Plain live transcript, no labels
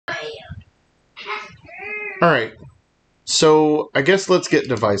Alright, so I guess let's get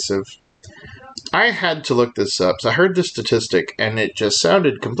divisive. I had to look this up. So I heard this statistic, and it just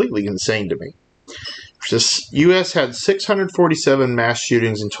sounded completely insane to me. The U.S. had 647 mass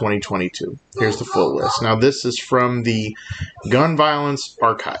shootings in 2022. Here's the full list. Now, this is from the Gun Violence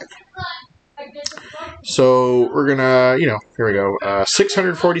Archive. So we're gonna, here we go.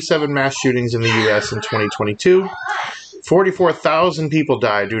 647 mass shootings in the U.S. in 2022. 44,000 people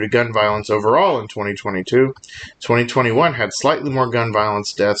died due to gun violence overall in 2022. 2021 had slightly more gun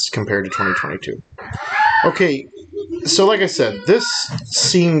violence deaths compared to 2022. Okay, so like I said, this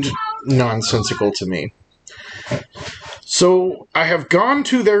seemed nonsensical to me. So I have gone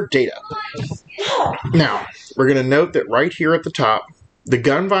to their data. Now, we're going to note that right here at the top, the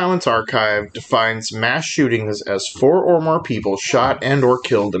Gun Violence Archive defines mass shootings as 4 or more people shot and or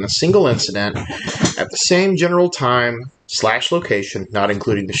killed in a single incident at the same general time / location, not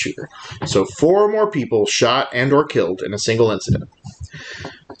including the shooter. So 4 or more people shot and or killed in a single incident.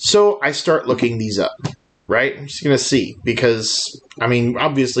 So I start looking these up, right? I'm just going to see, because,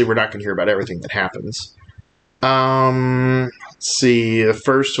 obviously we're not going to hear about everything that happens. Let's see, the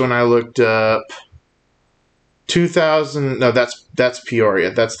first one I looked up, 2000, no, that's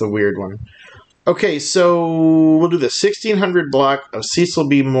Peoria, that's the weird one. Okay, so we'll do the 1600 block of Cecil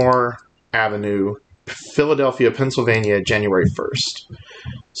B. Moore Avenue, Philadelphia, Pennsylvania, January 1st.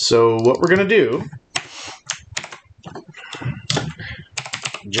 So what we're going to do,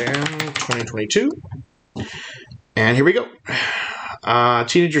 Jan 2022, and here we go.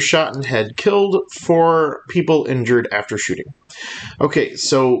 Teenager shot in head, killed, 4 people injured after shooting. Okay,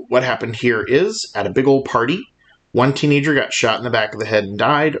 so what happened here is, at a big old party, 1 teenager got shot in the back of the head and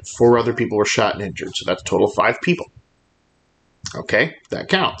died, 4 other people were shot and injured, so that's a total of 5 people. Okay, that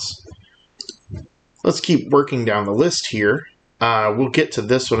counts. Let's keep working down the list here. We'll get to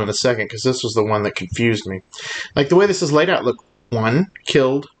this one in a second, because this was the one that confused me. Like, the way this is laid out, look, 1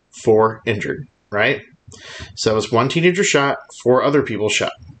 killed, 4 injured, right? So it's 1 teenager shot, 4 other people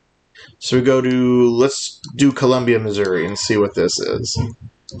shot. So we go to, let's do Columbia, Missouri, and see what this is.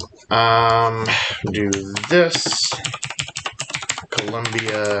 Do this,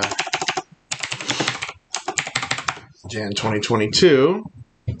 Columbia, Jan 2022.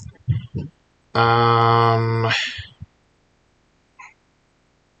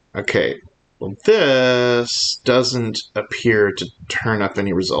 Okay, well, this doesn't appear to turn up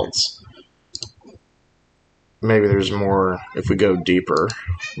any results. Maybe there's more if we go deeper.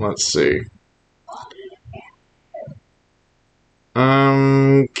 Let's see.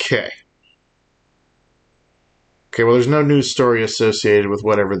 Okay. Okay, well, there's no news story associated with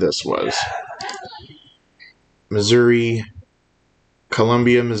whatever this was. Missouri,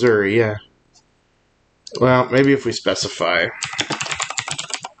 Columbia, Missouri, yeah. Well, maybe if we specify.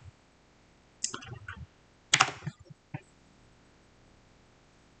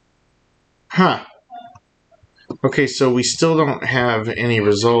 Huh. Okay, so we still don't have any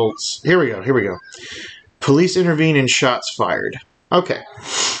results. Here we go. Police intervene and shots fired. Okay.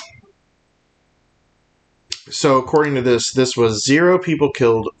 So according to this was 0 people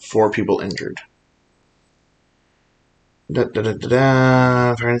killed, 4 people injured.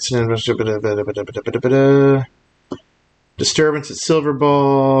 Disturbance at Silver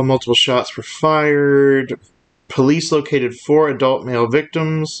Ball. Multiple shots were fired. Police located 4 adult male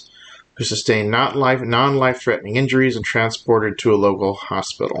victims who sustained non-life-threatening injuries and transported to a local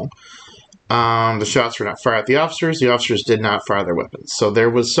hospital. The shots were not fired at the officers. The officers did not fire their weapons. So there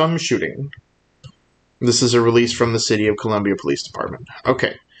was some shooting. This is a release from the City of Columbia Police Department.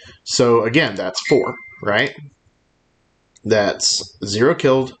 Okay, so again, that's 4, right? That's 0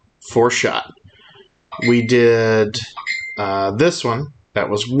 killed, 4 shot. We did this one. That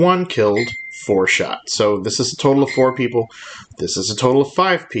was 1 killed, 4 shot. So this is a total of 4 people. This is a total of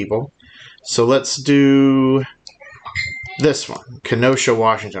 5 people. So let's do this one, Kenosha,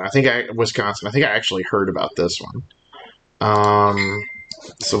 Washington. Wisconsin. I think I actually heard about this one.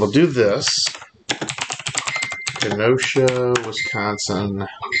 So we'll do this. Kenosha, Wisconsin.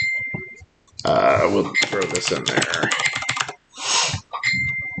 We'll throw this in there.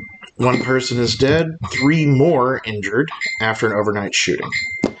 1 person is dead, 3 more injured after an overnight shooting.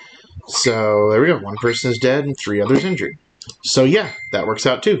 So there we go. 1 person is dead and 3 others injured. So yeah, that works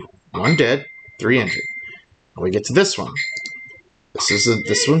out too. 1 dead, 3 injured. And we get to this one.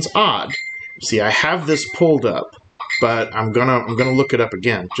 This one's odd. See, I have this pulled up, but I'm gonna look it up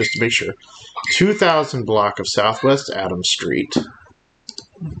again just to make sure. 2000 block of Southwest Adams Street.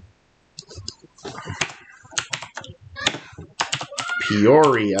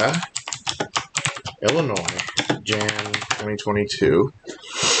 Peoria, Illinois, Jan 2022.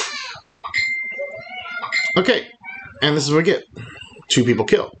 Okay, and this is what we get. 2 people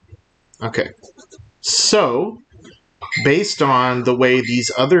killed. Okay, so based on the way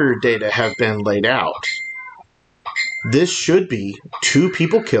these other data have been laid out, this should be 2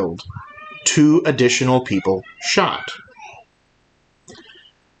 people killed, 2 additional people shot.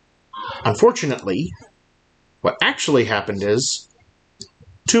 Unfortunately, what actually happened is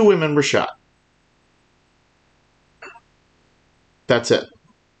 2 women were shot. That's it.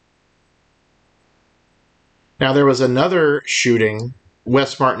 Now, there was another shooting,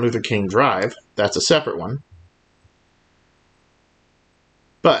 West Martin Luther King Drive. That's a separate one.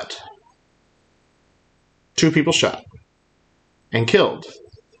 But 2 people shot and killed.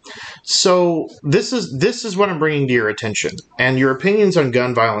 So this is what I'm bringing to your attention. And your opinions on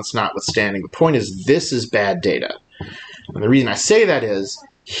gun violence notwithstanding, the point is this is bad data. And the reason I say that is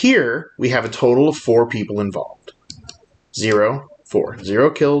here we have a total of 4 people involved. 0, 4.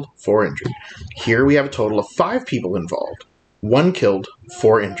 0 killed, 4 injured. Here we have a total of 5 people involved. 1 killed,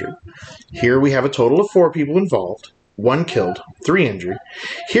 4 injured. Here we have a total of 4 people involved. 1 killed, 3 injured.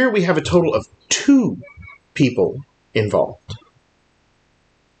 Here we have a total of 2 people involved.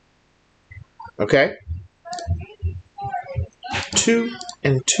 Okay? 2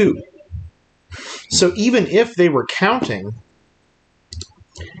 and 2. So even if they were counting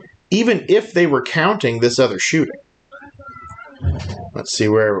this other shooting, let's see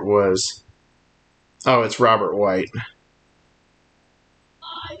where it was. Oh, it's Robert White.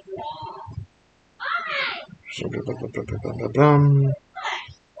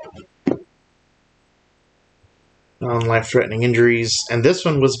 Non-life-threatening injuries, and this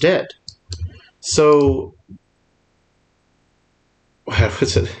one was dead. So, what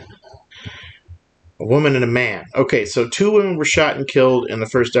was it? A woman and a man. Okay, so 2 women were shot and killed in the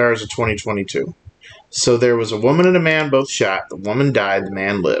first hours of 2022. So there was a woman and a man both shot. The woman died, the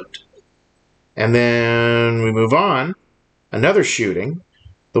man lived. And then we move on. Another shooting.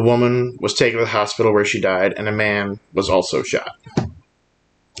 The woman was taken to the hospital where she died, and a man was also shot.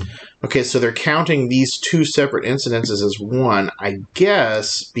 Okay, so they're counting these 2 separate incidences as one, I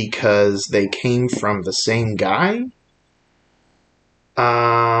guess, because they came from the same guy?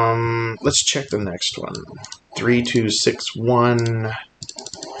 Let's check the next one. 3261.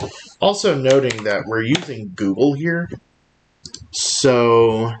 Also noting that we're using Google here,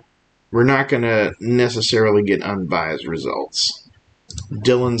 so we're not going to necessarily get unbiased results.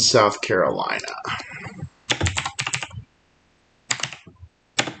 Dillon, South Carolina.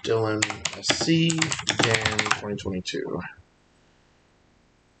 Dillon, SC, and 2022.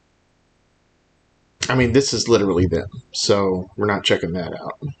 I mean, this is literally them, so we're not checking that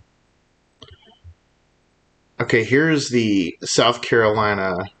out. Okay, here's the South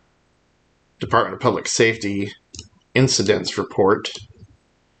Carolina Department of Public Safety incidents report.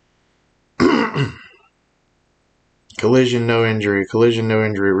 Collision, no injury. Collision, no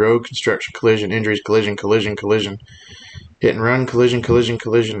injury. Road construction, collision, injuries, collision, collision, collision. Hit and run, collision, collision,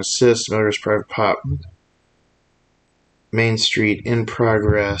 collision, assist, motorist, private pop. Main Street, in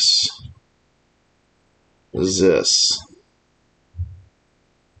progress. What is this?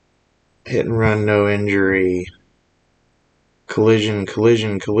 Hit and run, no injury. Collision,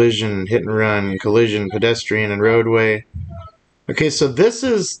 collision, collision, hit and run, collision, pedestrian and roadway. Okay, so this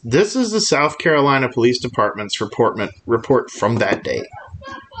is the South Carolina Police Department's report from that day.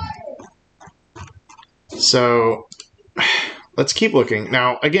 So let's keep looking.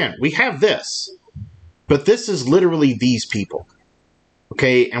 Now, again, we have this, but this is literally these people.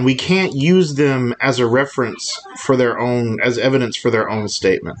 Okay, and we can't use them as a reference for their own, as evidence for their own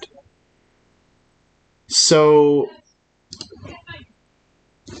statement. So,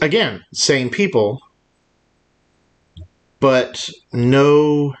 again, same people, but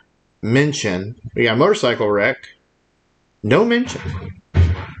no mention. We got a motorcycle wreck, no mention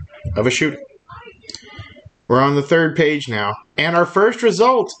of a shooting. We're on the 3rd page now, and our first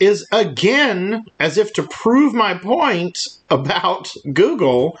result is, again, as if to prove my point about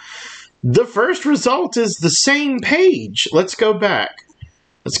Google, the first result is the same page. Let's go back.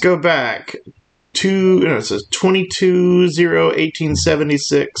 Let's go back to, it says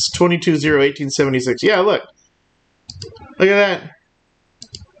 22/0/1876, 22/0/1876. Yeah, look. Look at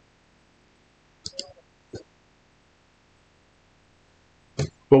that.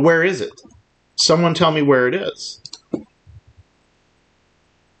 But where is it? Someone tell me where it is.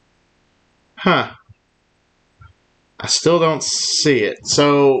 Huh. I still don't see it.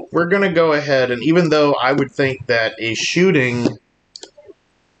 So we're going to go ahead, and even though I would think that a shooting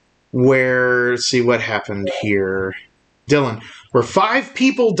where, see what happened here. Dillon, where 5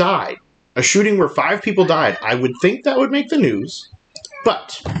 people died. A shooting where 5 people died. I would think that would make the news.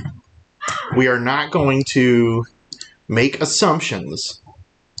 But We are not going to make assumptions.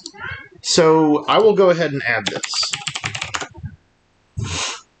 So I will go ahead and add this.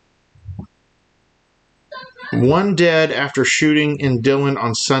 1 dead after shooting in Dillon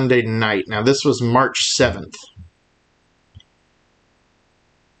on Sunday night. Now, this was March 7th.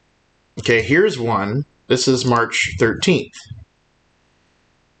 Okay, here's one. This is March 13th.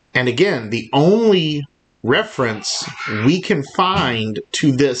 And again, the only reference we can find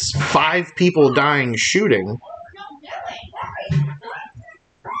to this 5 people dying shooting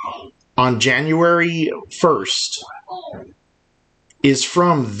on January 1st is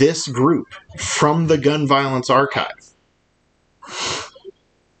from this group, from the Gun Violence Archive.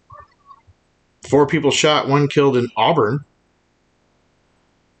 4 people shot, 1 killed in Auburn.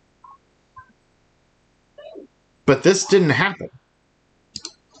 But this didn't happen.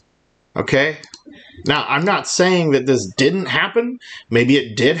 Okay? Now, I'm not saying that this didn't happen. Maybe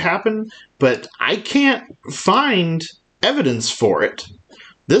it did happen, but I can't find evidence for it.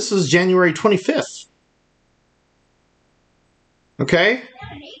 This is January 25th. Okay?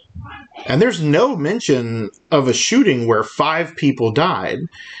 And there's no mention of a shooting where 5 people died.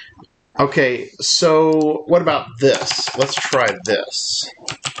 Okay, so what about this? Let's try this.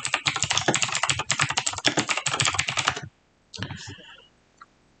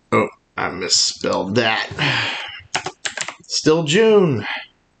 Oh, I misspelled that. Still June.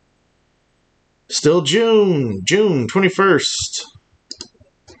 Still June. June 21st.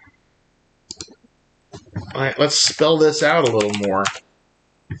 All right, let's spell this out a little more.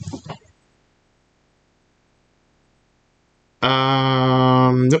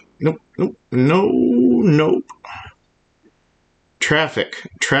 Nope.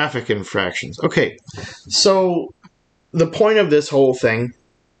 Traffic infractions. Okay, so the point of this whole thing,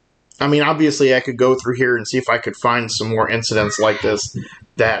 I mean, obviously I could go through here and see if I could find some more incidents like this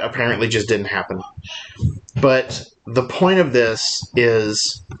that apparently just didn't happen. But the point of this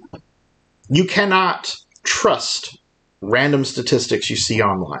is you cannot trust random statistics you see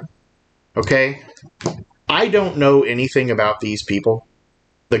online. Okay? I don't know anything about these people.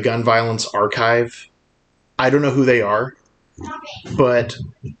 The Gun Violence Archive. I don't know who they are. But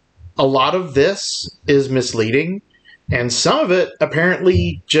a lot of this is misleading. And some of it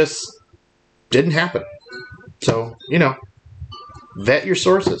apparently just didn't happen. So, vet your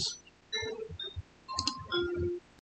sources.